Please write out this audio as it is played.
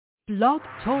Blog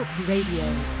Talk Radio.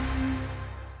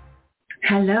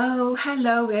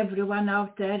 Hello everyone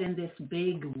out there in this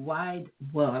big wide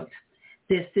world.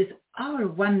 This is our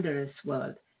wondrous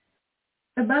world.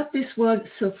 About this world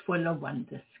so full of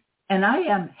wonders. And I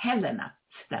am Helena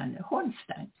Stanley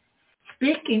Hornstein,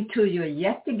 speaking to you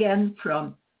yet again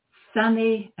from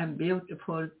sunny and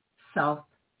beautiful South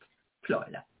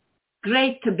Florida.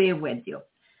 Great to be with you.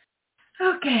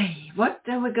 Okay, what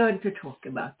are we going to talk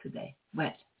about today?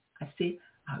 Well, I see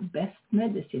our best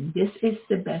medicine. This is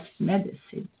the best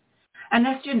medicine. And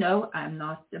as you know, I'm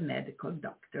not a medical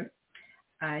doctor.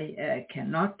 I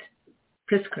cannot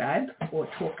prescribe or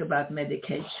talk about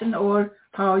medication or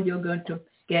how you're going to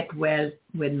get well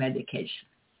with medication.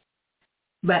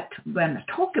 But when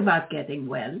I talk about getting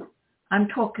well, I'm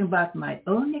talking about my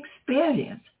own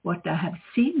experience, what I have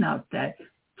seen out there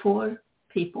for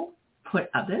people, for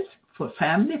others, for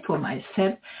family, for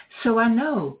myself. So I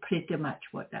know pretty much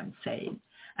what I'm saying.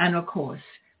 And of course,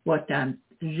 what I'm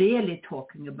really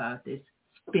talking about is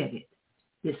spirit,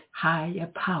 this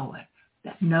higher power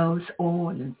that knows all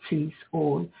and sees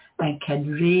all and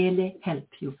can really help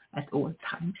you at all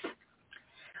times.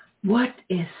 What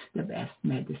is the best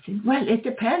medicine? Well, it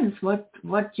depends what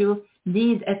you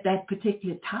need at that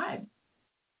particular time.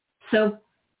 So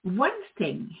one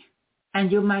thing, and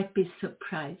you might be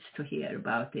surprised to hear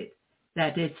about it,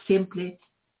 that is simply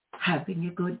having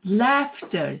a good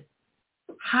laughter.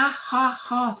 Ha, ha,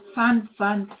 ha, fun,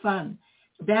 fun, fun.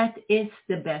 That is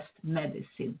the best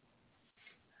medicine.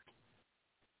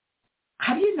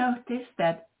 Have you noticed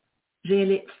that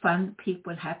really fun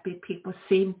people, happy people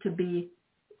things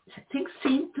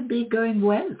seem to be going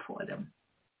well for them?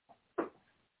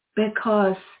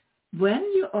 Because when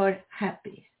you are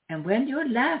happy and when you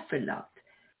laugh a lot,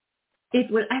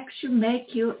 it will actually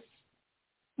make you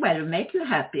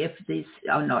happy if these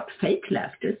are not fake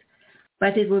laughters,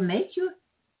 but it will make you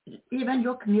even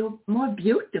look more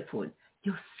beautiful.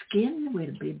 Your skin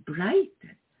will be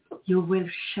brighter. You will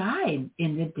shine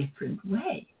in a different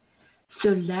way. So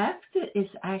laughter is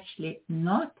actually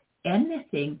not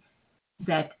anything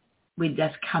that we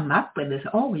just come up with as,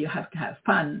 oh, you have to have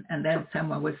fun. And then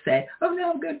someone will say, oh,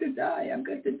 no, I'm going to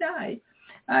die.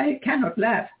 I cannot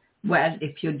laugh. Well,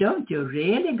 if you don't, you're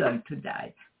really going to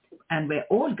die. And we're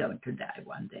all going to die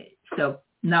one day. So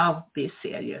now be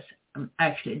serious. I'm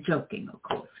actually joking, of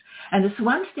course. And there's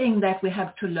one thing that we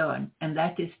have to learn, and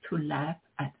that is to laugh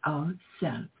at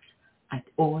ourselves at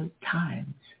all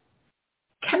times.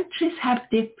 Countries have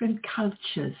different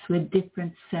cultures with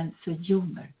different sense of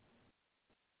humor.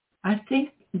 I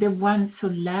think the ones who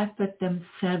laugh at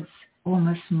themselves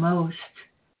almost most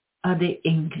are the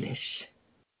English,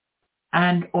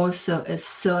 and also a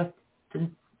certain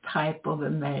type of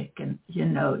American,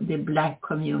 the black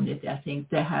community. I think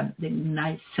they have the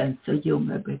nice sense of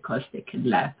humor because they can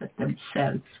laugh at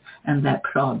themselves and their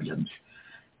problems.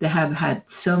 They have had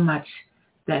so much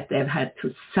that they've had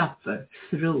to suffer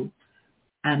through.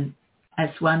 And as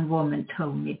one woman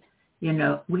told me,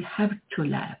 we have to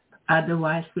laugh,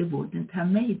 otherwise we wouldn't have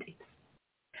made it.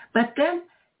 But then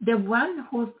the one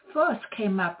who first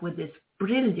came up with this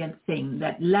brilliant thing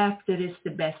that laughter is the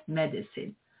best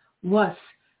medicine was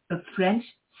a French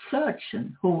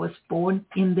surgeon who was born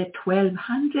in the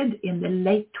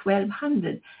late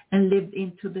 1200s and lived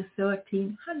into the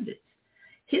 1300s.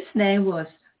 His name was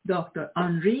Dr.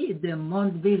 Henri de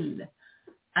Mondeville.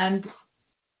 And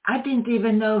I didn't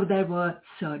even know there were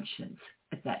surgeons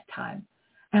at that time.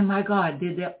 And my God,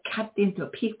 did they cut into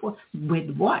people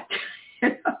with what?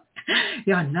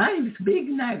 Knives, big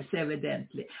knives,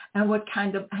 evidently. And what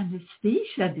kind of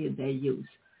anesthesia did they use?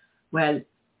 Well,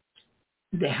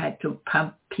 they had to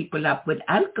pump people up with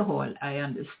alcohol, I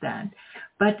understand.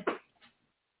 But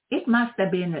it must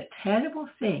have been a terrible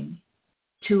thing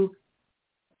to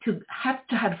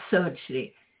have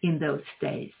surgery in those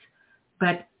days.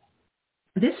 But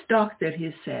this doctor,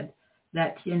 he said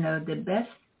that, the best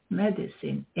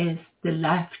medicine is the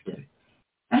laughter.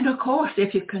 And of course,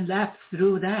 if you can laugh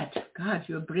through that, God,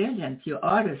 you're brilliant. You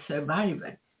are a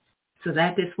survivor. So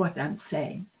that is what I'm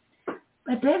saying.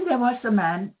 But then there was a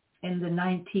man in the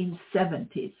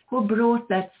 1970s who brought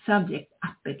that subject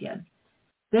up again.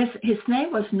 His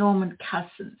name was Norman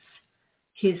Cousins.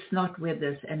 He's not with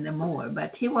us anymore,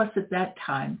 but he was at that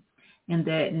time in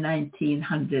the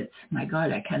 1900s. My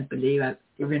God, I can't believe I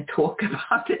even talk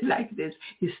about it like this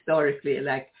historically,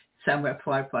 like somewhere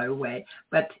far, far away.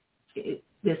 But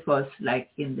this was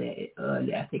like in the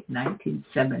early, I think,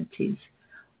 1970s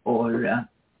or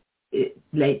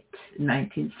late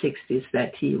 1960s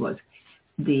that he was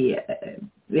he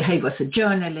was a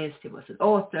journalist, he was an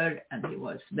author, and he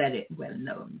was very well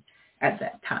known at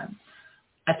that time.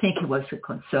 I think he was a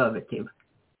conservative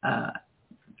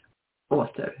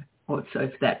author also,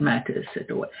 if that matters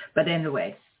at all. But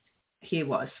anyway, he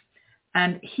was.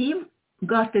 And he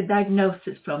got a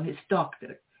diagnosis from his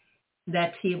doctor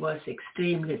that he was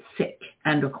extremely sick.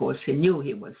 And of course, he knew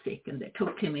he was sick, and they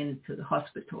took him into the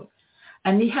hospital.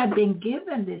 And he had been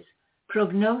given this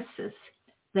prognosis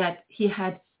that he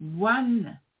had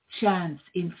one chance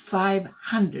in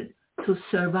 500 to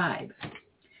survive.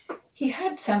 He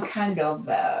had some kind of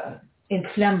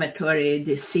inflammatory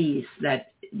disease that,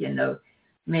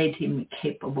 made him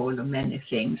capable of many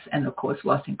things, and of course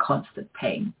was in constant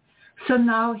pain. So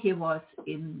now he was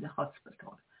in the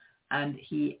hospital, and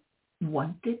he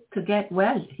wanted to get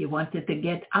well. He wanted to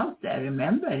get out there.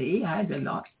 Remember, he had a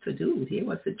lot to do. He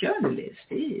was a journalist.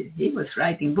 He was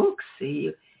writing books.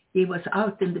 He was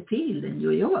out in the field in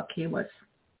New York.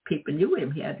 People knew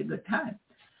him. He had a good time.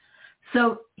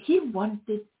 So he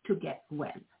wanted to get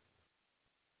well.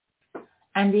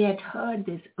 And he had heard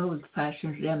this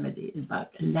old-fashioned remedy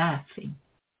about laughing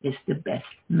is the best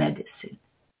medicine.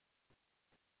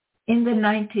 In the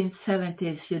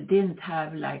 1970s, you didn't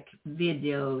have like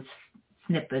video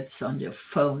snippets on your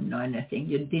phone or anything.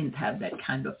 You didn't have that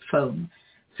kind of phone.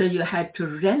 So you had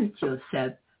to rent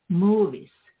yourself movies.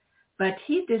 But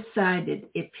he decided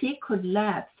if he could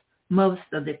laugh most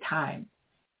of the time,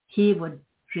 he would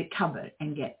recover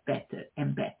and get better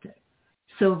and better.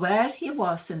 So where he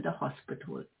was in the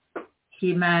hospital,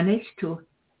 he managed to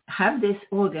have this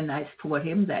organized for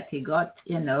him, that he got,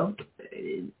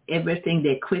 everything, the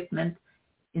equipment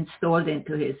installed in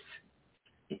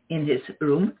his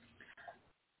room,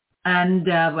 and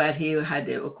where he had,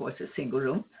 of course, a single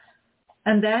room.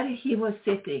 And there he was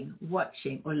sitting,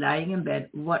 watching, or lying in bed,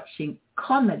 watching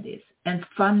comedies and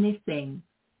funny things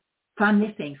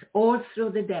all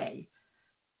through the day.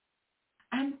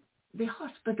 And the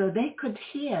hospital, they could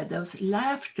hear those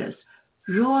laughters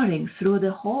roaring through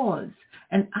the halls,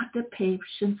 and other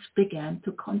patients began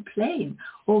to complain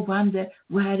or wonder,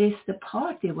 where is the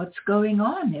party? What's going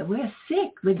on here? We're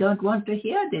sick. We don't want to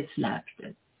hear this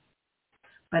laughter.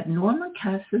 But Norman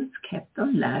Cousins kept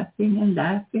on laughing and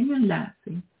laughing and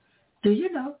laughing. Do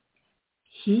you know,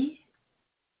 he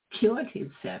cured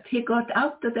himself. He got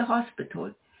out of the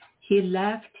hospital. He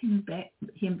laughed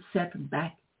himself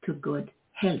back to good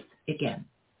health again.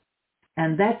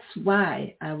 And that's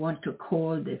why I want to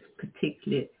call this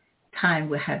particular time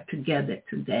we have together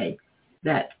today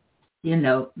that,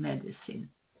 medicine.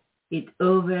 It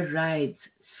overrides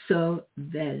so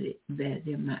very,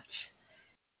 very much.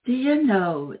 Do you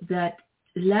know that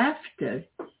laughter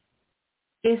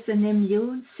is an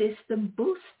immune system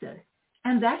booster?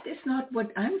 And that is not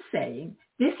what I'm saying.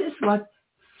 This is what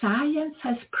science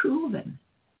has proven,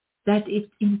 that it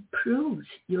improves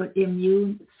your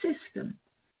immune system.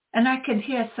 And I can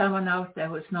hear someone out there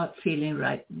who's not feeling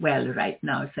well right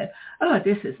now say, oh,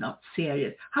 this is not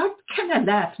serious. How can I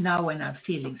laugh now when I'm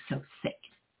feeling so sick?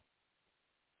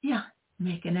 Yeah,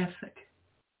 make an effort.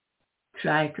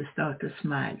 Try to start to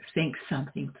smile. Think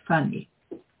something funny.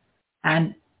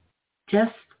 And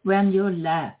just when you're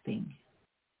laughing,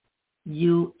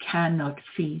 you cannot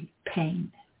feel pain.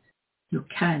 You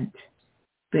can't,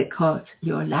 because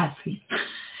you're laughing.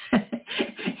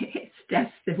 It's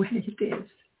just the way it is.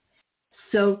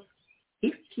 So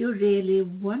if you really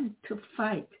want to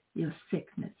fight your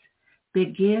sickness,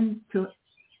 begin to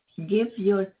give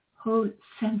your whole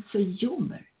sense of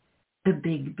humor a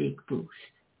big, big boost.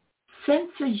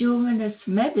 Sense of humor as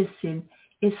medicine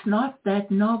is not that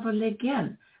novel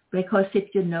again, because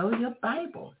if you know your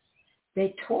Bible,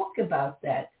 they talk about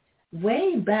that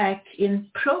way back in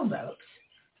Proverbs,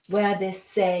 where they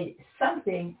say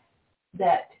something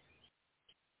that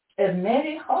a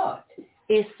merry heart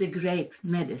is the great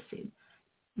medicine.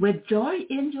 With joy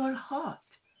in your heart,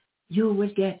 you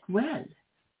will get well.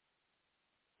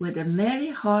 With a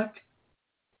merry heart,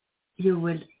 you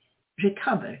will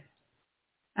recover.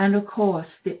 And of course,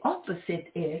 the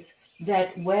opposite is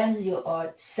that when you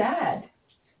are sad,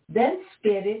 then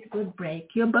spirit will break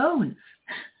your bones.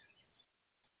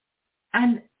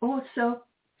 And also,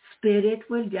 spirit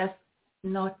will just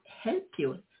not help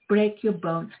you, break your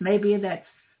bones. Maybe that's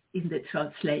in the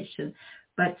translation,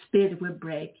 but spirit will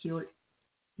break your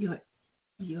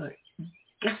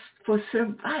gust for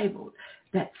survival,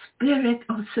 that spirit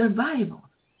of survival.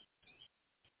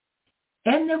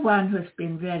 Anyone who's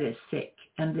been very sick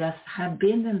and just have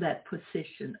been in that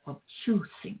position of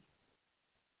choosing.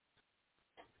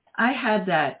 I had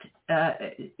that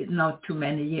not too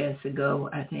many years ago,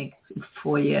 I think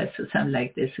 4 years or something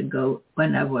like this ago,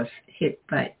 when I was hit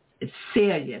by a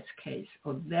serious case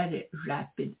of very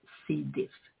rapid C. diff.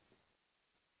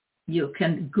 You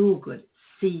can Google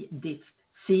C, diff,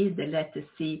 C, the letter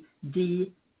C,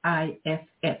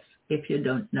 D-I-F-F, if you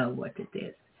don't know what it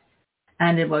is.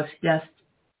 And it was just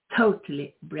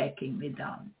totally breaking me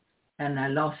down. And I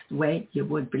lost weight. You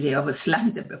would believe I was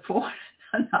slender before.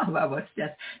 Now I was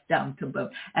just down to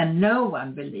bone. And no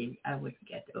one believed I would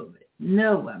get over it.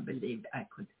 No one believed I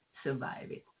could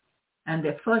survive it. And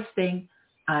the first thing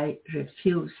I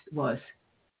refused was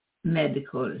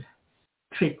medical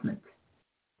treatment,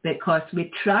 because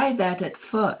we tried that at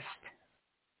first,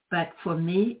 but for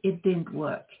me it didn't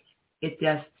work. It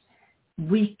just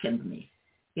weakened me.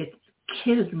 It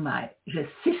killed my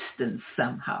resistance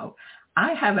somehow.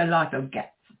 I have a lot of guts.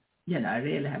 I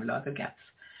really have a lot of guts.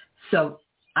 So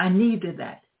I needed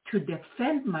that to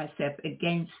defend myself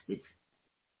against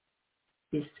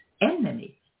this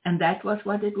enemy. And that was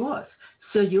what it was.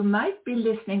 So you might be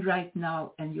listening right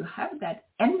now and you have that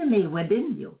enemy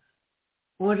within you.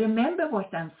 Or remember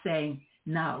what I'm saying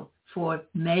now for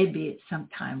maybe some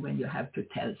time when you have to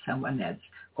tell someone else,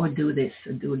 or do this,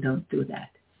 or don't do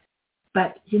that.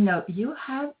 But, you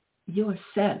have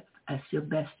yourself as your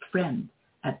best friend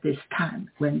at this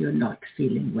time when you're not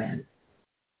feeling well.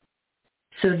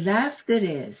 So laughter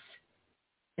is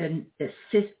an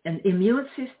immune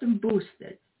system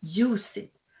booster. Use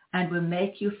it, and will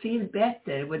make you feel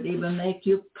better, will even make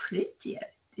you prettier.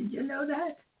 Did you know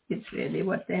that? It's really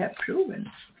what they have proven.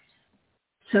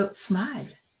 So smile.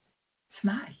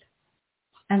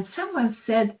 And someone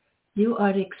said you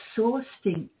are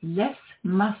exhausting less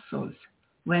muscles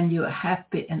when you're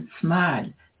happy and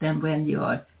smile than when you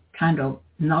are kind of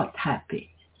not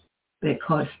happy,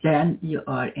 because then you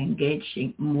are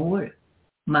engaging more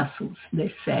muscles.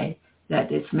 They say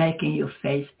that it's making your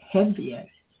face heavier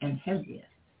and heavier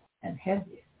and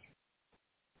heavier.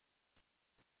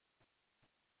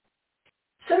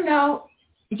 So now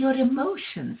your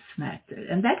emotions matter,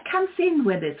 and that comes in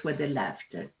with it, with the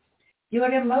laughter.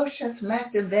 Your emotions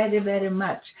matter very, very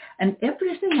much. And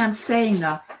everything I'm saying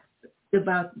now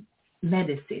about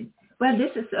medicine, well,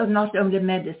 this is not only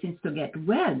medicine to get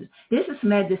well. This is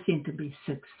medicine to be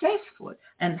successful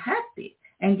and happy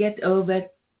and get over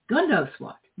God knows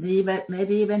what,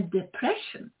 maybe even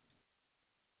depression.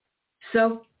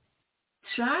 So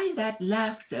try that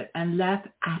laughter and laugh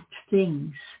at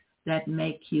things that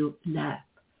make you laugh,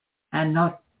 and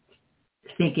not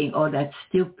thinking, oh, that's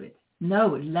stupid.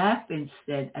 No, laugh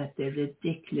instead at the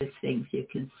ridiculous things you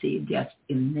can see just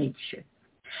in nature.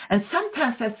 And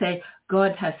sometimes I say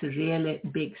God has a really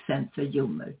big sense of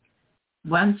humor.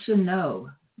 Once you know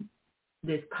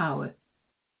this power,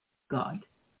 God,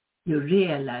 you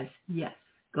realize, yes,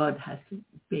 God has a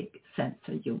big sense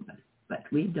of humor, but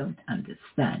we don't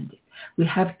understand it. We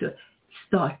have to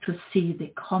start to see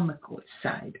the comical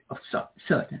side of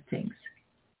certain things.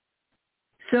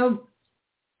 So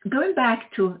going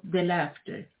back to the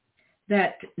laughter,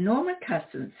 that Norman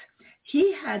Cousins,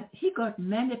 he got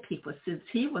many people, since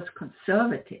he was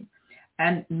conservative,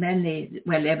 and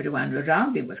everyone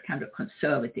around him was kind of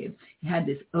conservative. He had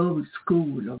this old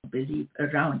school of belief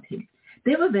around him.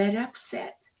 They were very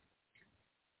upset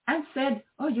and said,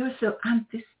 oh, you're so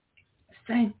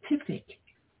anti-scientific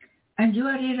and you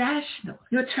are irrational.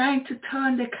 You're trying to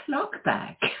turn the clock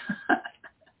back.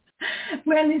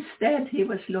 Well, instead he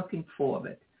was looking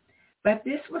forward. But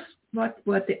this was what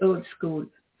the old school,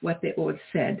 what they all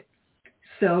said.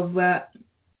 So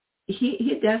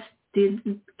he just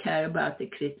didn't care about the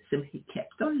criticism. He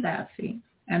kept on laughing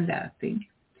and laughing.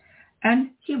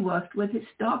 And he worked with his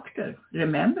doctor.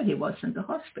 Remember, he was in the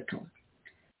hospital.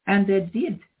 And they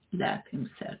did laugh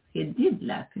himself. He did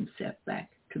laugh himself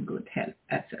back to good health,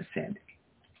 as I said.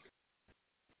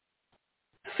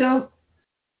 So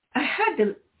I had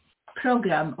a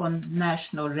program on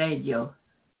national radio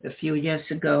a few years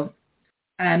ago,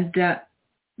 and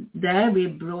there we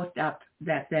brought up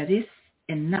that there is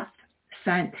enough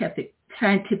scientific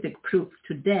proof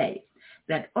today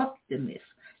that optimism,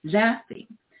 laughing,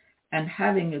 and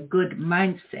having a good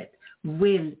mindset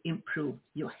will improve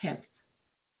your health.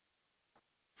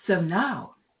 So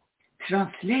now,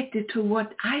 translated to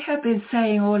what I have been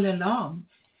saying all along,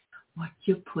 what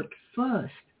you put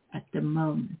first at the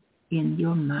moment in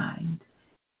your mind,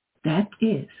 that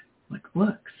is what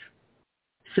works.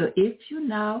 So if you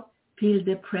now feel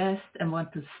depressed and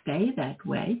want to stay that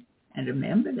way, and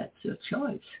remember that's your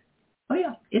choice. Oh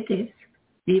yeah, it is.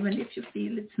 Even if you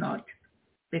feel it's not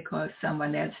because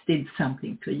someone else did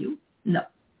something to you. No.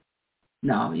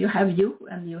 Now you have you,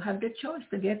 and you have the choice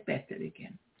to get better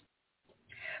again.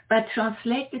 But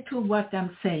translated to what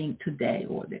I'm saying today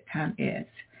all the time is,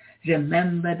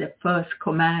 remember the first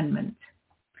commandment.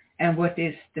 And what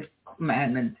is the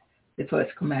commandment? The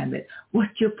first commandment. What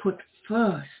you put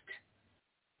first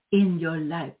in your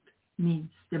life means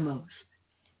the most.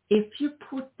 If you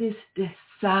put this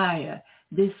desire,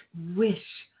 this wish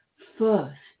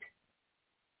first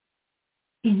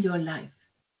in your life,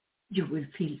 you will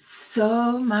feel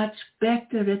so much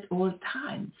better at all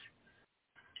times.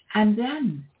 And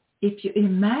then if you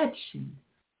imagine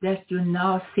that you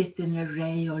now sit in a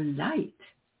ray of light,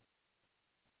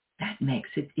 that makes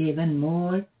it even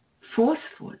more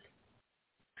forceful.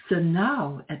 So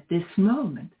now, at this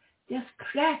moment, just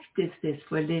practice this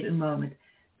for a little moment.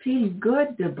 Feel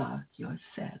good about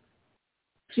yourself.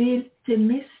 Feel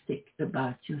optimistic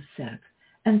about yourself.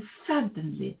 And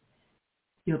suddenly,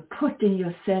 you're putting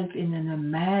yourself in an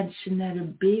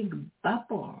imaginary big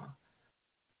bubble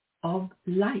of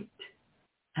light.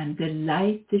 And the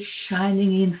light is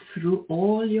shining in through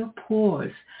all your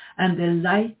pores. And the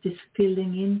light is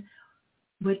filling in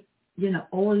with,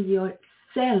 all your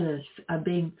cells are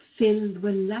being filled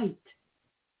with light.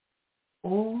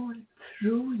 All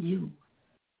through you,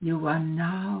 you are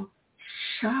now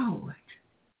showered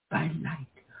by light.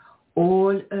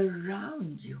 All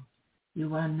around you,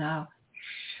 you are now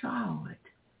showered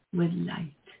with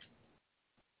light.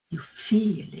 You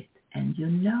feel it and you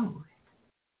know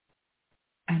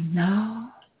it. And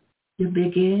now you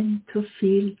begin to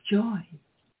feel joy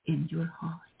in your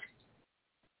heart.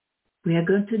 We are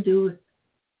going to do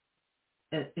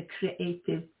a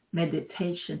creative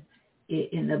meditation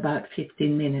in about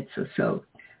 15 minutes or so.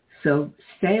 So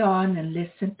stay on and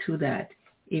listen to that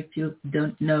if you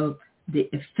don't know the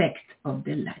effect of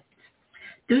the light.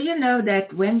 Do you know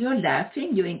that when you're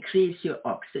laughing, you increase your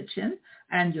oxygen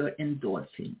and your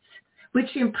endorphins,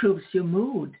 which improves your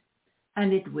mood,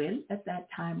 and it will, at that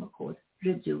time, of course,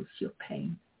 reduce your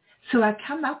pain. So I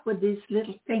come up with these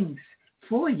little things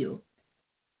for you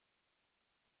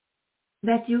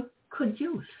that you could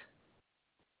use.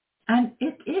 And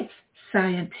it is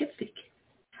scientific.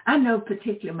 I know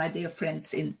particularly my dear friends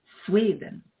in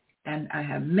Sweden, and I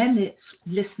have many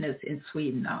listeners in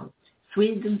Sweden now.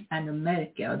 Sweden and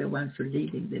America are the ones who are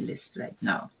leading the list right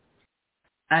now.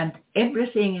 And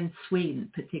everything in Sweden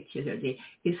particularly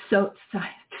is so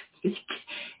scientific.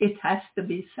 It has to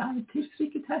be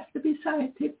scientific. It has to be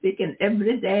scientific. And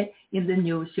every day in the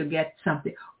news you get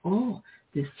something. Oh,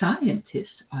 the scientists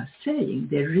are saying,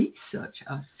 the research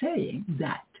are saying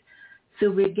that. So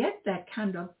we get that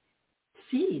kind of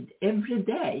feed every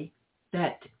day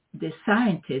that the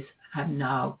scientists have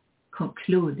now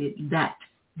concluded that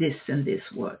this and this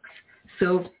works.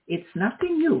 So it's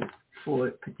nothing new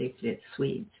for particularly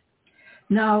Swedes.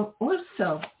 Now,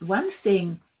 also, one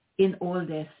thing in all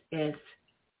this is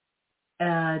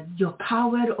your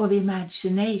power of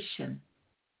imagination.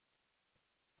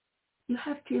 You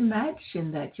have to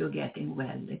imagine that you're getting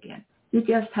well again. You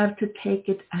just have to take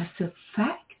it as a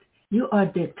fact. You are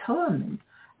determined.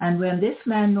 And when this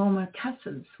man, Norman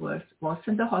Cousins, was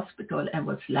in the hospital and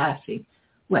was laughing,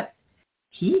 well,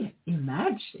 he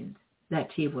imagined that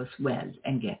he was well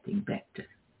and getting better.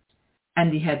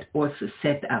 And he had also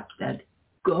set up that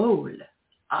goal.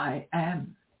 I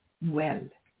am well.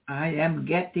 I am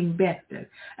getting better.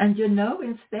 And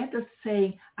instead of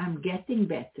saying, I'm getting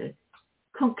better,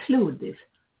 conclude this.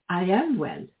 I am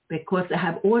well because I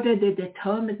have already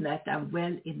determined that I'm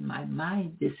well in my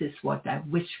mind. This is what I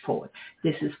wish for.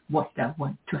 This is what I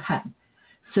want to have.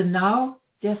 So now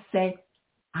just say,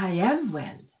 I am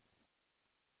well.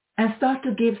 And start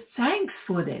to give thanks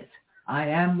for this. I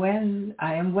am well.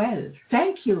 I am well.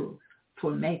 Thank you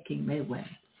for making me well.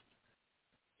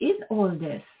 In all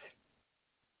this,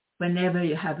 whenever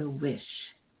you have a wish,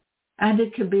 and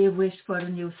it could be a wish for a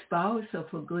new spouse or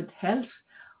for good health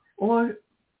or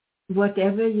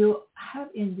whatever you have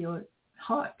in your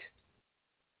heart,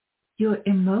 your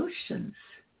emotions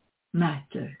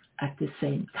matter at the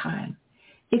same time.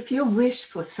 If you wish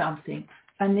for something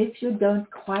and if you don't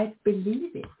quite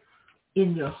believe it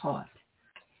in your heart,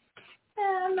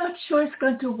 I'm not sure it's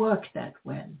going to work that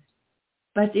well.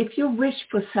 But if you wish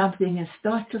for something and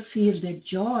start to feel the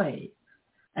joy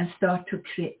and start to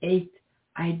create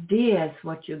ideas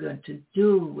what you're going to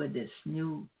do with this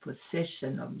new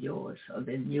position of yours or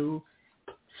the new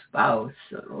spouse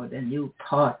or the new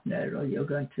partner or you're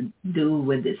going to do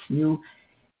with this new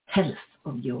health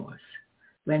of yours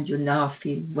when you now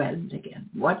feel well again.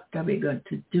 What are we going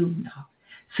to do now?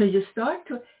 So you start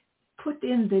to put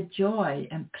in the joy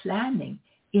and planning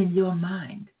in your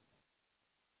mind.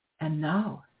 And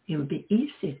now it will be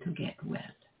easy to get well.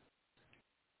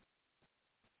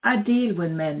 I deal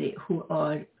with many who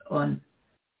are on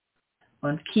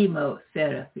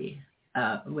chemotherapy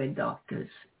with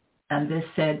doctors. And they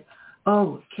said,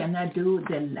 oh, can I do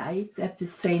the light at the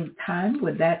same time?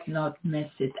 Would that not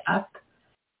mess it up?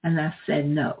 And I said,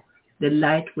 no, The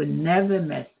light will never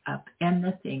mess up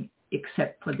anything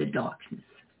except for the darkness.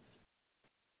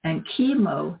 And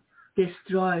chemo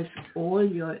destroys all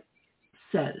your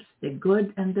cells, the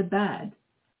good and the bad.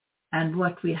 And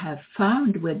what we have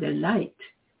found with the light,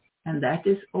 and that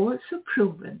is also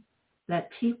proven, that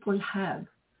people have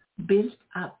built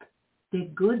up the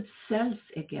good cells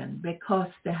again because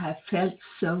they have felt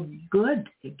so good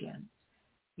again.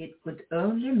 It could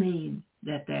only mean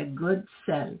that they're good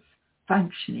cells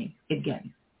functioning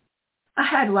again. I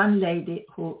had one lady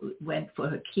who went for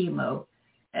her chemo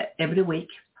every week,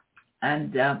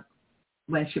 and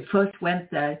when she first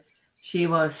went there, she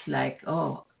was like,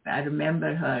 oh, I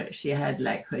remember her, she had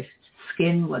like, her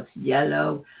skin was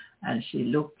yellow, and she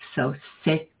looked so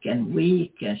sick and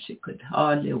weak, and she could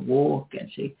hardly walk, and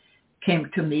she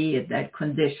came to me in that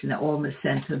condition. I almost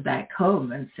sent her back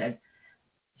home and said,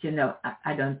 you know,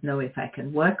 I don't know if I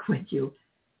can work with you.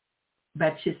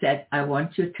 But she said, I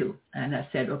want you to. And I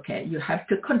said, okay, you have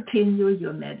to continue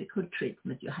your medical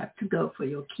treatment. You have to go for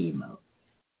your chemo.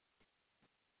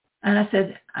 And I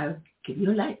said, I'll give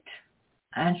you light.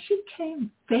 And she came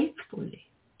faithfully.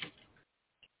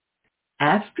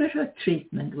 After her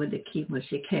treatment with the chemo,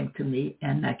 she came to me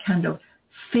and I kind of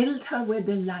filled her with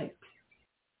the light.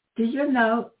 Do you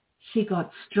know, she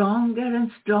got stronger and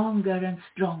stronger and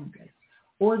stronger.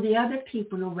 All the other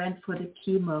people who went for the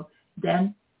chemo,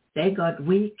 then they got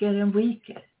weaker and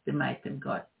weaker. They might have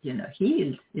got, you know,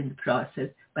 healed in the process,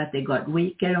 but they got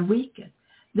weaker and weaker.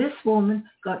 This woman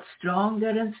got stronger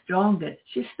and stronger.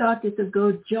 She started to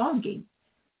go jogging,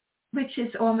 which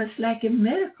is almost like a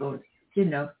miracle, you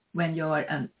know, when you're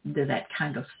under that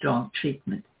kind of strong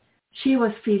treatment. She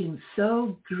was feeling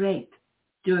so great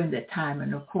during the time.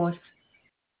 And of course,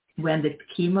 when the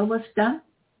chemo was done,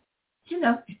 you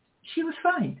know, she was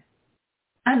fine.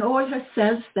 And all her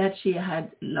cells that she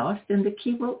had lost in the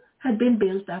chemo had been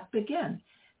built up again.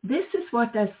 This is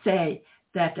what I say,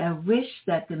 that I wish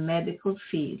that the medical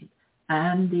field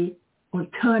and the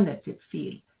alternative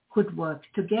field could work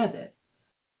together.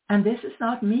 And this is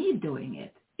not me doing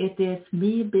it. It is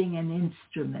me being an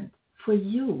instrument for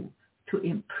you to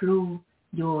improve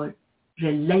your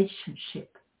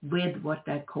relationship with what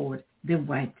I call the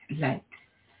white light.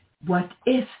 What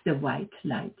is the white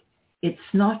light? It's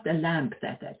not a lamp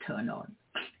that I turn on,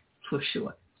 for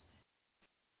sure.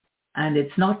 And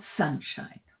it's not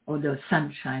sunshine, although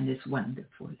sunshine is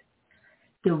wonderful.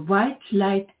 The white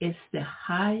light is the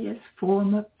highest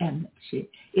form of energy.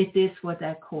 It is what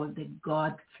I call the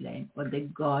God flame or the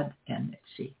God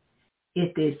energy.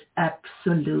 It is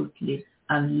absolutely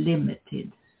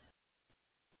unlimited.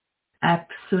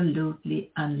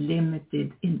 Absolutely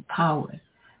unlimited in power.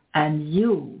 And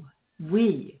you,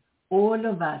 we, all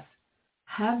of us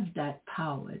have that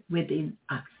power within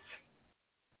us.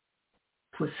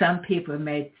 For some people it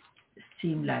may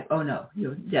seem like, oh no,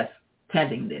 you're just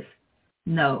telling this.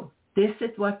 No, this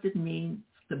is what it means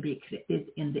to be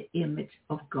created in the image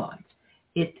of God.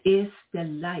 It is the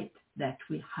light that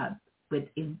we have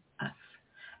within us.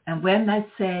 And when I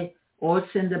say, also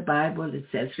in the Bible, it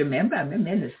says, remember, I'm a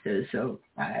minister, so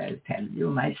I'll tell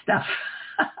you my stuff.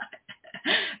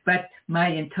 But my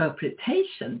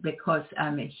interpretation, because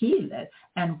I'm a healer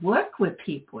and work with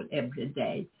people every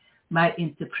day, my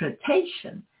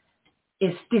interpretation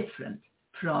is different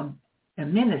from a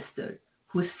minister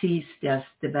who sees just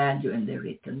the value in the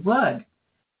written word.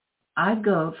 I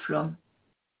go from,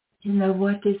 you know,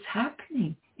 what is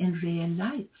happening in real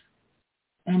life.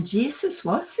 And Jesus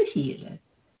was a healer.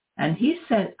 And he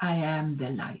said, I am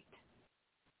the light.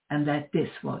 And that this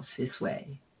was his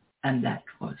way. And that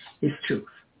was his truth.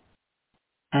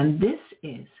 And this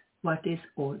is what is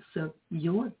also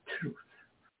your truth.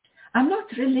 I'm not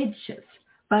religious,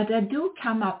 but I do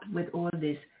come up with all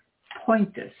these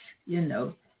pointers, you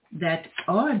know, that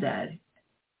are there.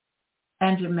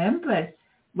 And remember,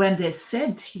 when they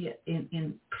said here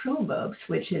in Proverbs,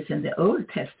 which is in the Old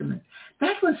Testament,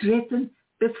 that was written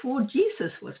before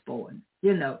Jesus was born,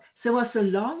 you know. So it was a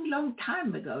long, long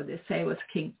time ago. They say it was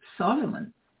King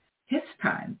Solomon, his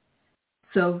time.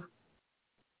 So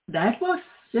that was,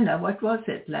 you know, what was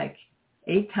it, like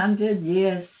 800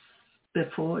 years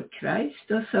before Christ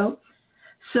or so.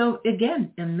 So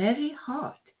again, a merry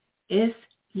heart is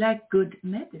like good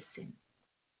medicine.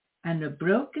 And a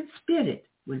broken spirit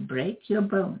will break your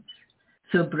bones.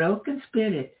 So broken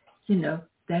spirit, you know,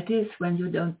 that is when you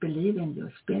don't believe in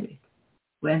your spirit.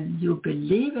 When you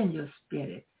believe in your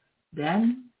spirit,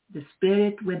 then the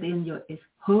spirit within you is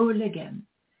whole again.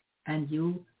 And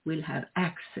you will have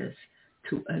access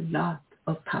to a lot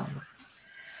of power.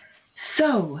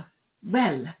 So,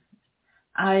 well,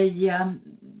 I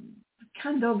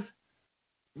kind of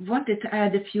wanted to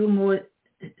add a few more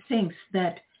things,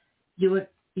 that your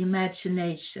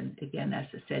imagination, again, as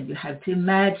I said, you have to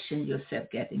imagine yourself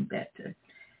getting better.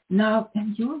 Now,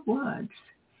 in your words,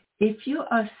 if you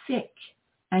are sick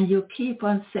and you keep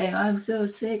on saying, I'm so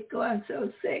sick, oh, I'm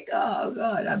so sick, oh,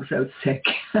 God, I'm so sick,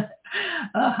 oh,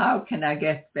 how can I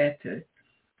get better?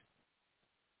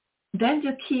 Then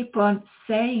you keep on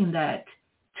saying that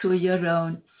to your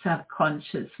own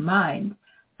subconscious mind,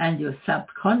 and your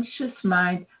subconscious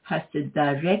mind has a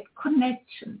direct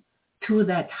connection to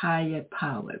that higher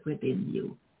power within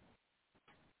you.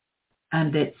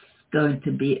 And it's going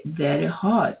to be very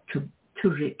hard to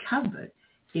recover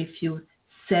if you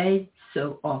say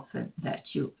so often that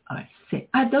you are sick.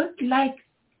 I don't like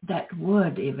that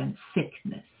word, even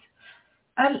sickness.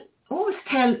 I always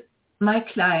tell my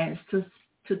clients to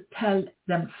tell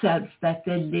themselves that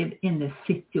they live in a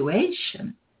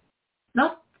situation,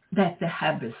 not that they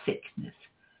have a sickness.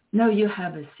 No, you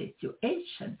have a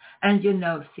situation, and you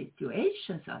know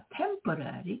situations are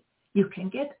temporary. You can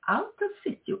get out of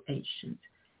situations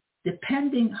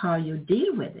depending how you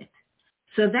deal with it.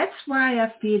 So that's why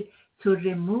I feel to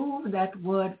remove that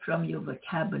word from your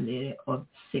vocabulary of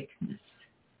sickness.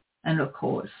 And of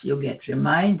course, you get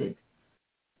reminded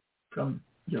from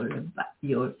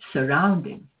your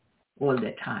surrounding all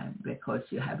the time, because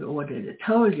you have already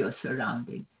told your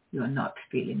surrounding you're not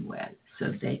feeling well.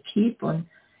 So they keep on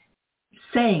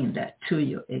saying that to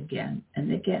you again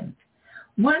and again.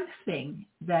 One thing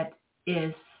that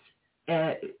is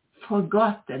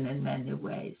forgotten in many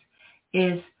ways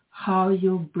is how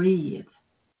you breathe.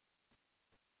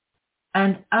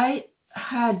 And I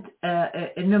had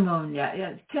a pneumonia.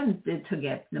 I tended to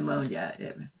get pneumonia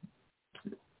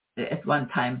at one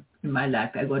time in my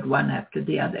life. I got one after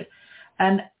the other.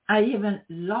 And I even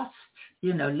lost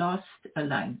a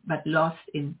lung, but lost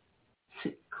in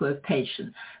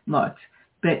quotation marks,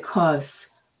 because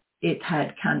it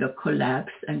had kind of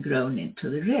collapsed and grown into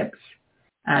the ribs.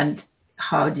 And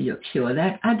how do you cure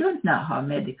that? I don't know how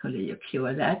medically you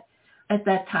cure that. At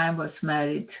that time, I was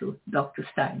married to Dr.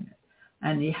 Steiner,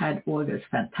 and he had all those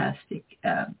fantastic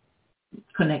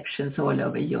connections all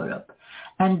over Europe,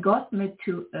 and got me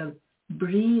to a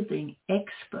breathing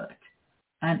expert.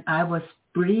 And I was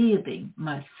breathing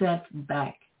myself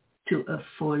back to a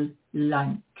full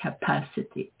lung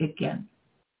capacity again.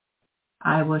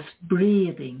 I was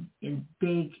breathing in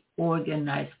big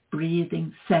organized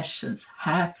breathing sessions,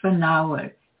 half an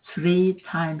hour, 3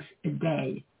 times a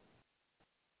day.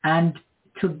 And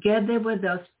together with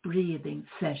those breathing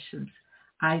sessions,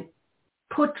 I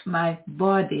put my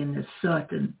body in a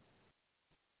certain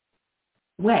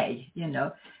way,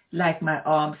 like my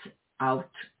arms out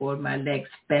or my legs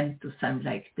bent or something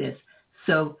like this.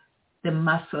 So the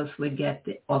muscles will get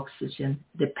the oxygen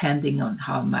depending on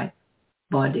how my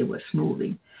body was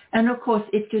moving. And of course,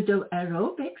 if you do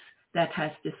aerobics, that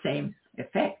has the same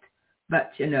effect.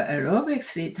 But, aerobics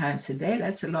 3 times a day,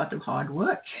 that's a lot of hard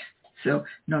work. So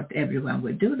not everyone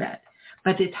will do that.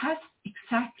 But it has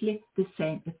exactly the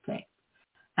same effect.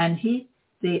 And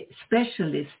the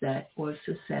specialist there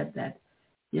also said that,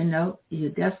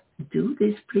 you just do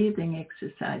these breathing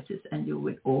exercises and you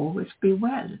will always be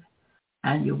well.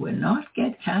 And you will not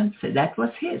get cancer. That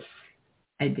was his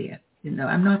idea.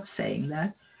 I'm not saying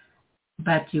that.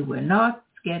 But you will not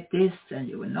get this and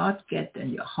you will not get,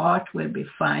 and your heart will be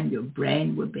fine, your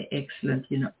brain will be excellent,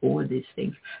 all these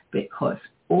things. Because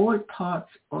all parts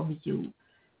of you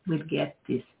will get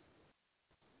this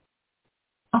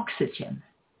oxygen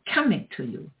coming to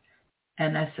you.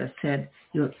 And as I said,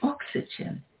 your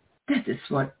oxygen, that is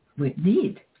what we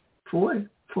need for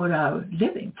our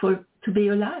living, to be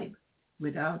alive.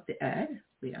 Without the air,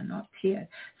 we are not here.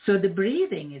 So the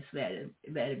breathing is very,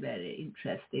 very, very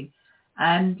interesting.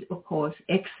 And of course,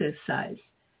 exercise.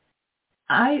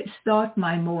 I start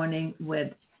my morning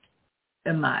with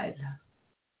a mile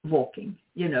walking,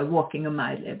 walking a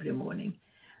mile every morning.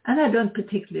 And I don't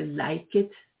particularly like it,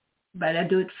 but I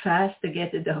do it fast to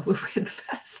get it over with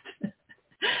fast.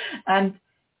 And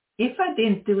if I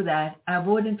didn't do that, I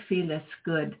wouldn't feel as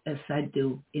good as I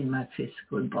do in my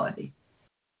physical body.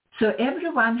 So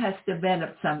everyone has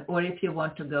developed some, or if you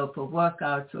want to go for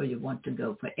workouts or you want to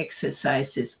go for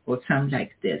exercises or something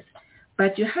like this.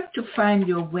 But you have to find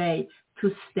your way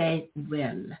to stay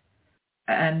well.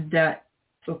 And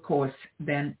of course,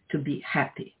 then to be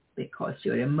happy, because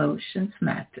your emotions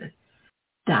matter.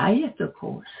 Diet, of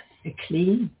course, a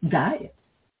clean diet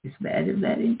is very,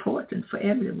 very important for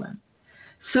everyone.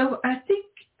 So I think,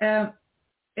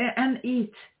 and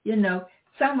eat,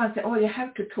 someone said, you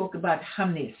have to talk about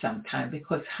honey sometime,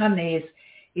 because honey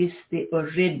is the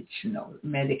original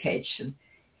medication.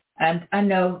 And I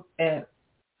know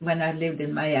when I lived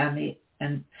in Miami,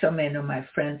 and so many of my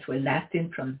friends were Latin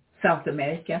from South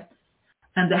America,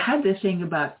 and they had this thing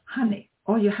about honey.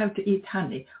 Oh, you have to eat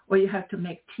honey, or you have to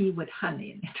make tea with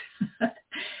honey in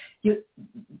it.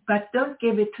 But don't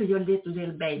give it to your little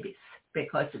babies,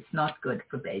 because it's not good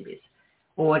for babies.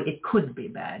 Or it could be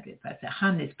bad. But the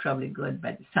honey is probably good,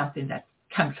 but it's something that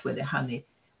comes with the honey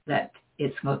that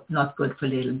is not good for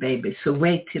little babies. So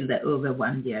wait till they're over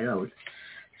 1 year old.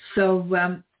 So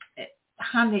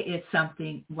honey is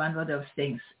one of those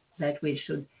things that we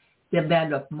should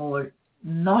develop more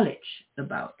knowledge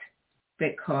about,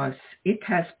 because it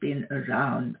has been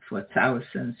around for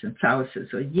thousands and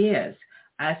thousands of years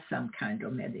as some kind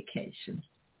of medication.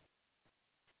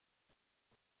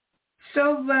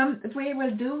 So we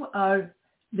will do our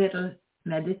little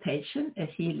meditation, a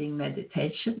healing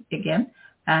meditation again.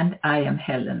 And I am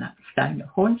Helena Steiner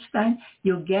Hornstein.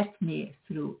 You get me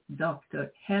through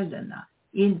Dr. Helena,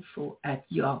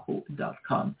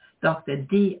 info@yahoo.com. Dr.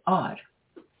 Dr.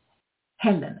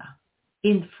 Helena,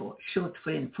 info, short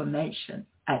for information,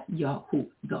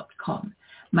 @yahoo.com.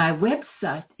 My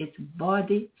website is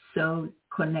Body Soul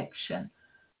Connection,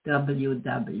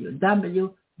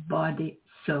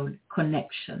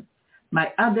 www.bodysoulconnection.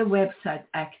 My other website,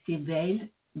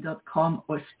 activale.com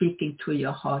or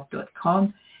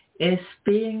speakingtoyourheart.com, is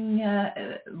being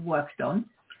worked on,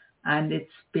 and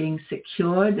it's being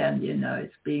secured, and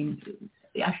it's being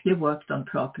actually worked on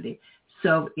properly.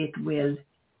 So it will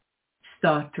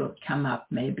start to come up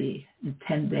maybe in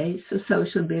 10 days or so.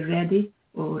 Should be ready,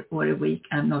 or a week.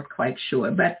 I'm not quite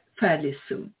sure, but fairly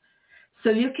soon. So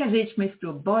you can reach me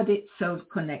through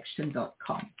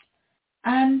bodysoulconnection.com.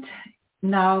 And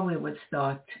now we will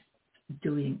start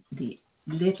doing the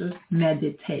little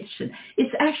meditation.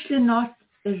 It's actually not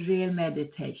a real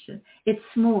meditation.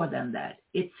 It's more than that.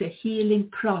 It's a healing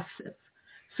process.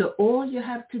 So all you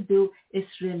have to do is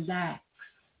relax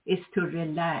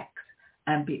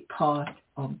and be part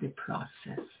of the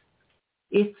process.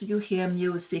 If you hear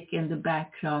music in the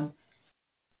background,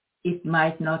 it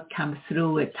might not come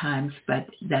through at times, but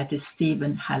that is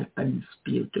Stephen Halpern's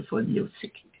beautiful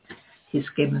music. He's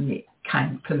given me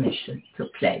kind permission to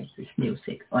play this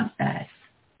music on air.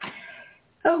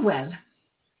 Oh well,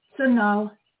 so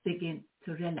now begin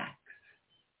to relax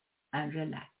and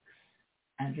relax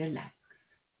and relax.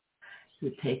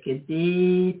 You take a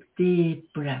deep,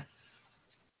 deep breath,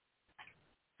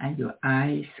 and your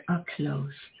eyes are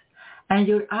closed. And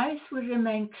your eyes will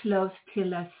remain closed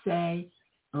till I say,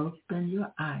 open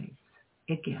your eyes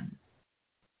again.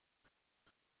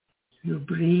 You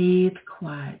breathe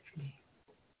quietly.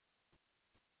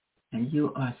 And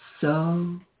you are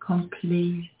so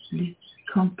completely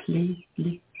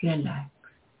relaxed.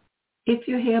 If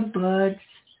you hear birds,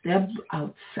 they're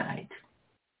outside.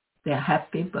 They're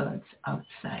happy birds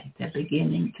outside. They're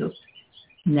beginning to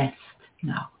nest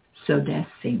now. So they're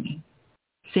singing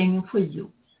for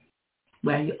you,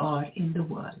 where you are in the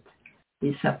world.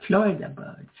 These are Florida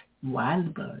birds,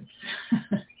 wild birds.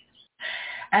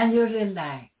 And you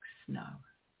relax now,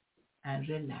 and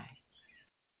relax,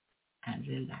 and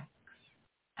relax.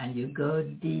 And you go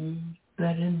deeper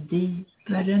and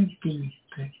deeper and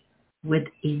deeper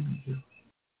within you.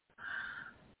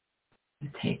 You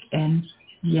take in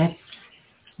yet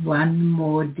one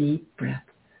more deep breath.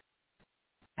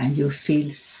 And you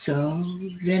feel so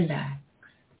relaxed,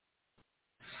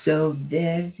 so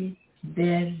very,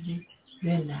 very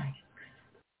relaxed.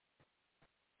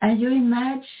 And you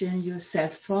imagine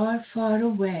yourself far, far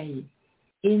away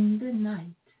in the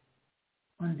night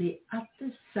on the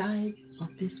other side of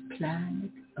this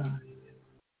planet Earth,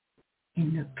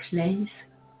 in a place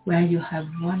where you have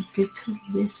wanted to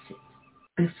visit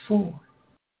before.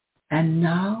 And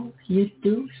now you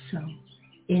do so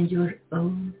in your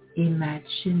own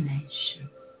imagination.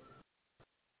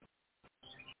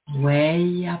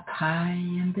 Way up high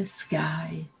in the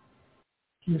sky,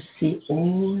 you see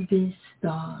all these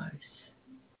stars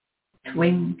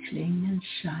twinkling and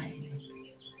shining.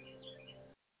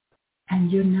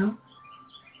 And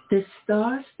the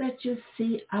stars that you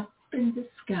see up in the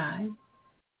sky,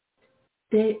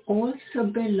 they also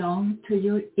belong to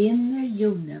your inner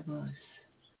universe.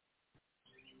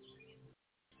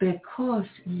 Because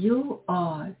you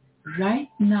are right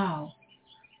now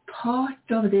part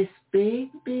of this big,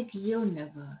 big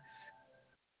universe.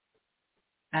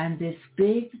 And this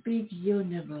big, big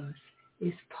universe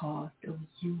is part of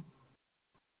you.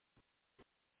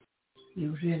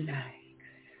 You relax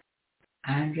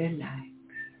and relax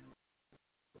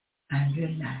and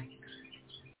relax.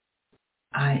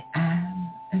 I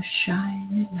am a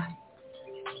shiny light.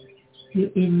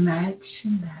 You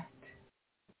imagine that.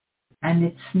 And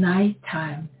it's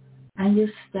nighttime And you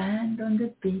stand on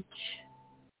the beach.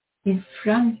 In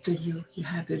front of you, you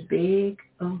have a big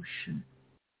ocean.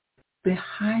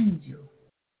 Behind you,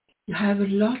 you have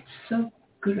lots of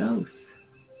growth,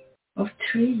 of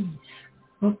trees,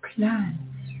 of plants.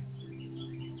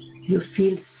 You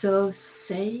feel so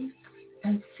safe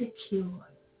and secure.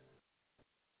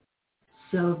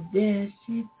 So very,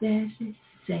 very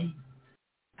safe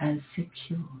and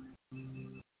secure.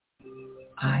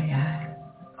 I am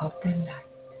of the light.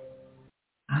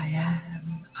 I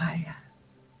am, I am.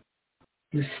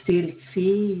 You still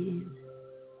feel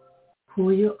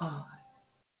who you are,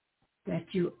 that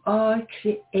you are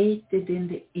created in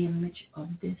the image of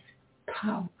this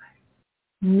power,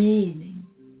 meaning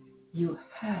you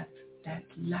have that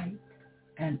light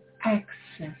and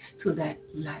access to that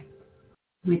light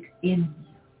within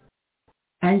you.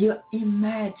 And you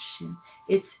imagine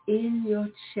it's in your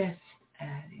chest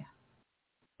area,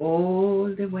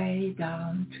 all the way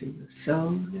down to your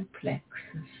solar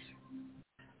plexus.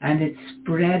 And it's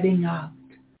spreading out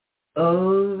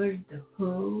over the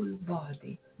whole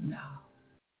body now.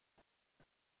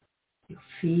 You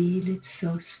feel it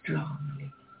so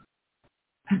strongly.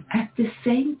 And at the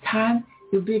same time,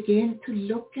 you begin to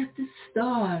look at the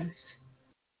stars.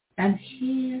 And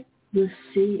here you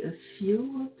see a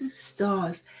few of the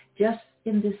stars just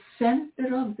in the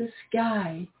center of the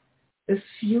sky. A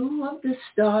few of the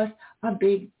stars are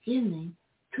beginning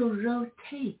to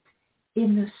rotate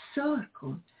in a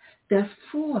circle. They're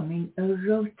forming a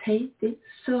rotating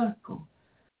circle,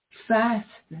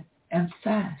 faster and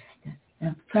faster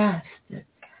and faster.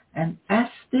 And as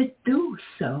they do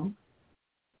so,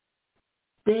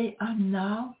 they are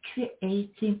now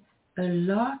creating a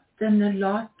lot and a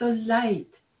lot of light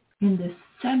in the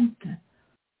center,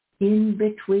 in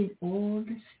between all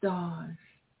the stars,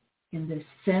 in the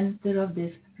center of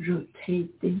this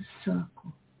rotating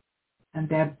circle. And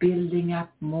they're building up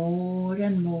more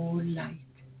and more light.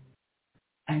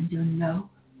 And you know,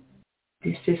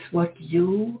 this is what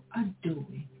you are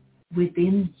doing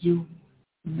within you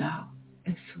now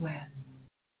as well.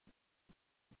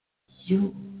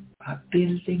 You are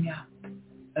building up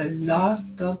a lot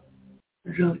of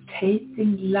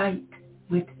rotating light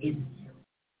within you.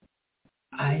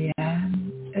 I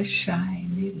am a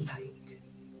shiny light.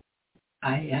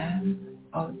 I am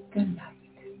of the light.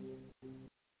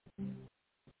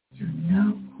 You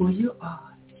know who you are.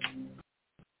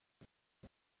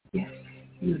 Yes,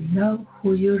 you know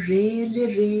who you really,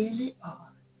 really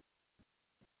are.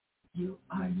 You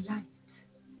are light.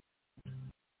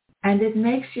 And it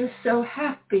makes you so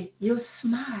happy. You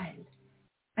smile.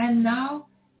 And now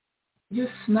you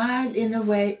smile in a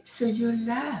way so you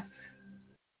laugh.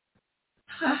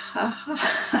 Ha ha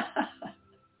ha.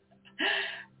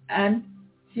 And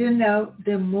you know,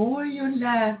 the more you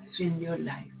laugh in your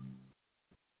life,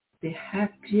 the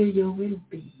happier you will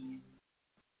be.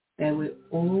 There will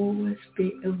always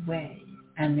be a way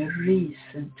and a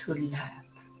reason to laugh,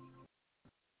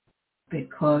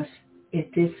 because it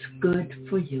is good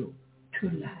for you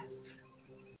to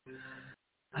laugh.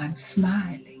 I'm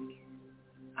smiling.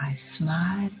 I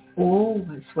smile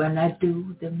always when I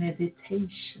do the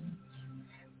meditations,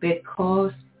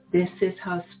 because this is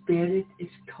how Spirit is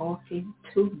talking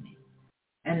to me.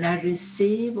 And I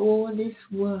receive all these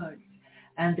words,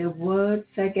 and the words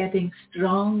are getting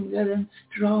stronger and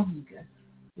stronger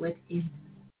within me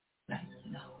right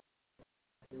now.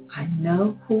 I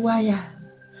know who I am.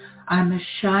 I'm a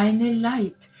shiny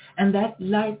light, and that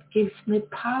light gives me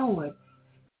power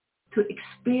to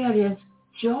experience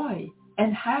joy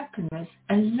and happiness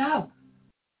and love.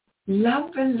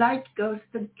 Love and light goes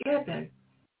together.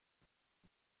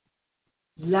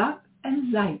 Love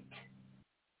and light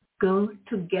go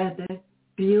together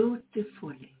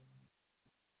beautifully.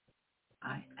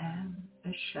 I am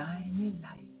a shiny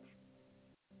light.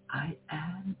 I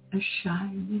am a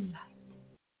shiny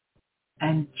light.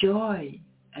 And joy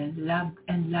and love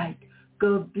and light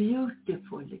go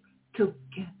beautifully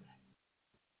together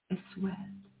as well.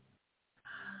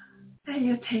 And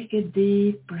you take a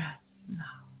deep breath now.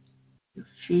 You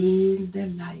feel the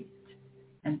light,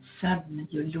 and suddenly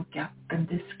you look up in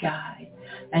the sky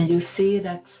and you see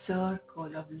that circle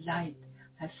of light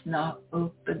has now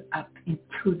opened up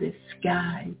into the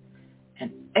sky,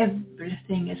 and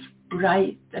everything is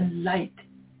bright and light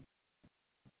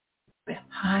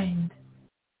behind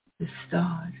the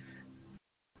stars.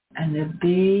 And a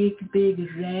big, big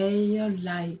ray of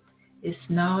light is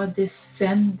now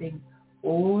descending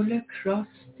all across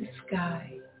the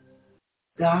sky,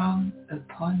 down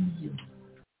upon you.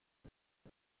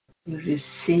 You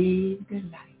receive the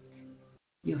light.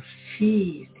 You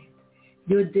feel it.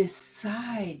 You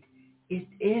decide it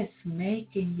is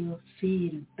making you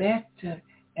feel better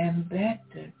and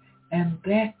better and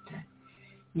better.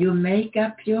 You make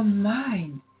up your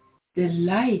mind. The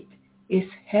light is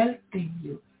helping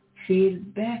you feel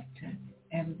better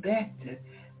and better.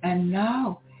 And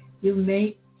now you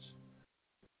make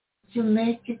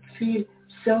it feel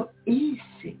so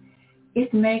easy.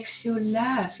 It makes you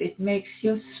laugh. It makes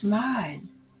you smile.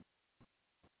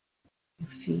 You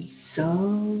feel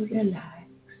so relaxed,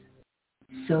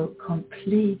 so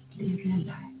completely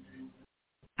relaxed.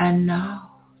 And now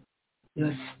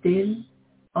you're still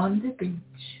on the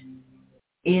beach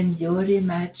in your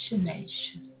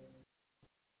imagination.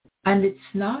 And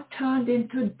it's now turned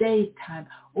into daytime.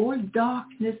 All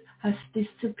darkness has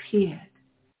disappeared.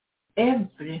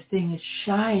 Everything is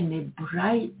shiny,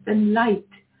 bright and light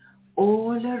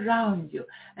all around you.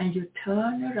 And you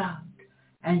turn around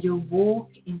and you walk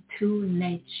into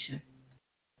nature.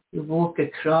 You walk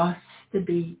across the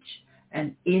beach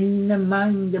and in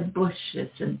among the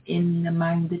bushes and in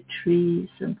among the trees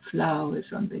and flowers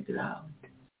on the ground.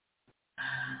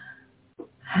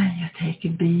 And you take a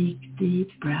big, deep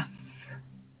breath.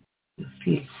 You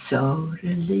feel so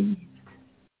relieved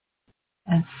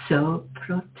and so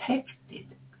protected,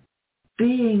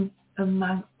 being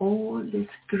among all this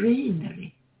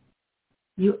greenery.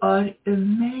 You are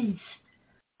amazed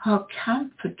how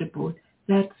comfortable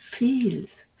that feels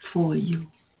for you.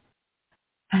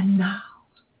 And now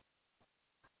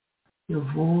you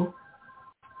walk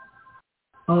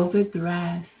over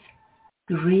grass,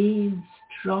 green,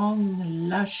 strong,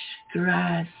 lush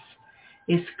grass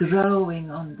is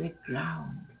growing on the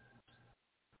ground.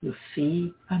 Your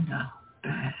feet are now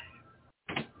bare,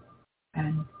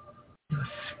 and your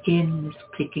skin is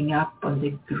picking up on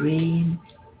the green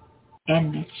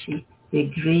energy, the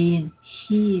green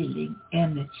healing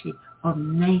energy of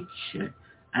nature,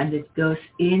 and it goes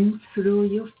in through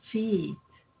your feet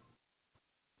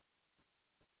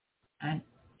and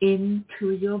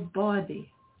into your body,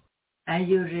 and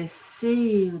you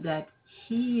receive that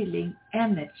healing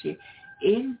energy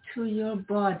into your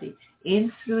body,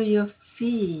 in through your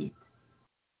feet,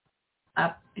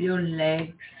 up your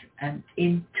legs and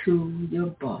into your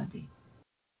body.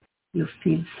 You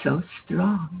feel so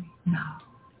strong now,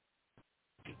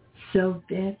 so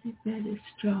very, very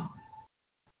strong,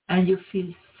 and you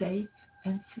feel safe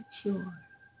and secure.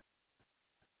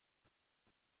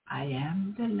 I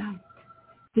am the light.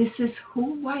 This is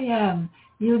who I am.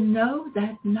 You know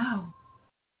that now.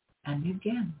 And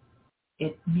again,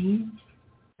 it means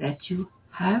that you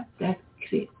have that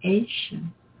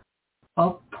creation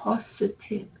of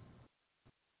positive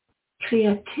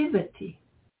creativity,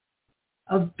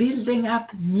 of building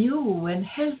up new and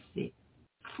healthy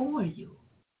for you.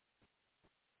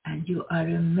 And you are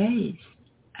amazed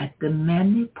at the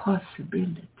many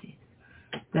possibilities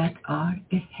that are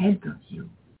ahead of you.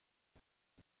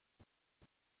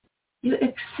 You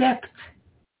accept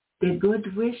the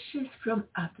good wishes from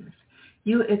others.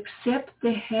 You accept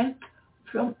the help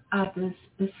from others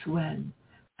as well.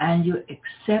 And you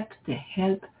accept the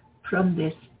help from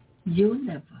this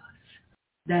universe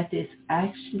that is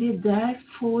actually there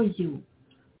for you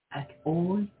at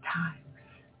all times.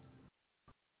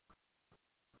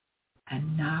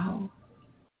 And now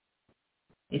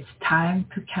it's time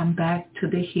to come back to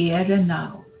the here and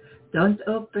now. Don't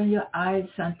open your eyes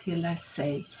until I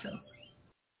say so.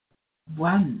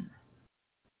 1,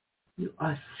 you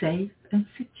are safe and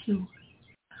secure.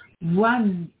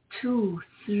 1, 2,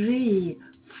 3,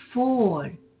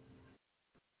 4.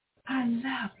 I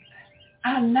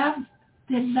love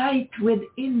the light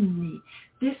within me.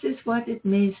 This is what it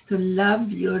means to love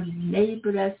your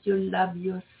neighbor as you love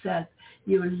yourself.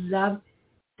 You love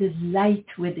the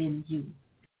light within you.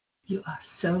 You are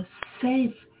so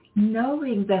safe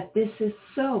knowing that this is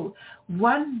so.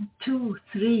 1, 2,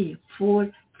 3,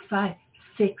 4, 5,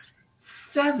 6,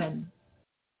 7.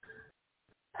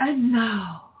 And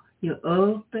now you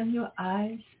open your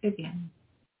eyes again.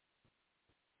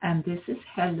 And this is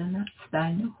Helena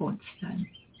Steiner Hornstein.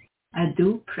 I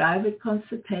do private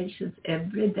consultations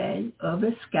every day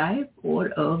over Skype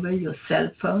or over your cell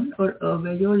phone or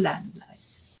over your landline.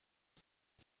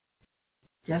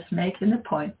 Just make an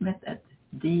appointment at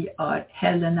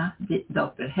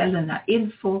Dr. Helena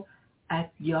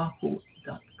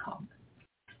info@yahoo.com.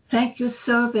 Thank you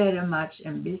so very much,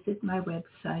 and visit my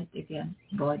website again,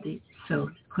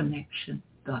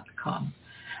 bodysoulconnection.com.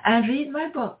 And read my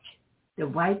book, The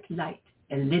White Light,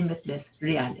 A Limitless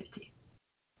Reality.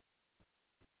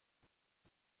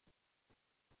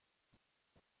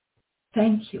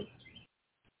 Thank you.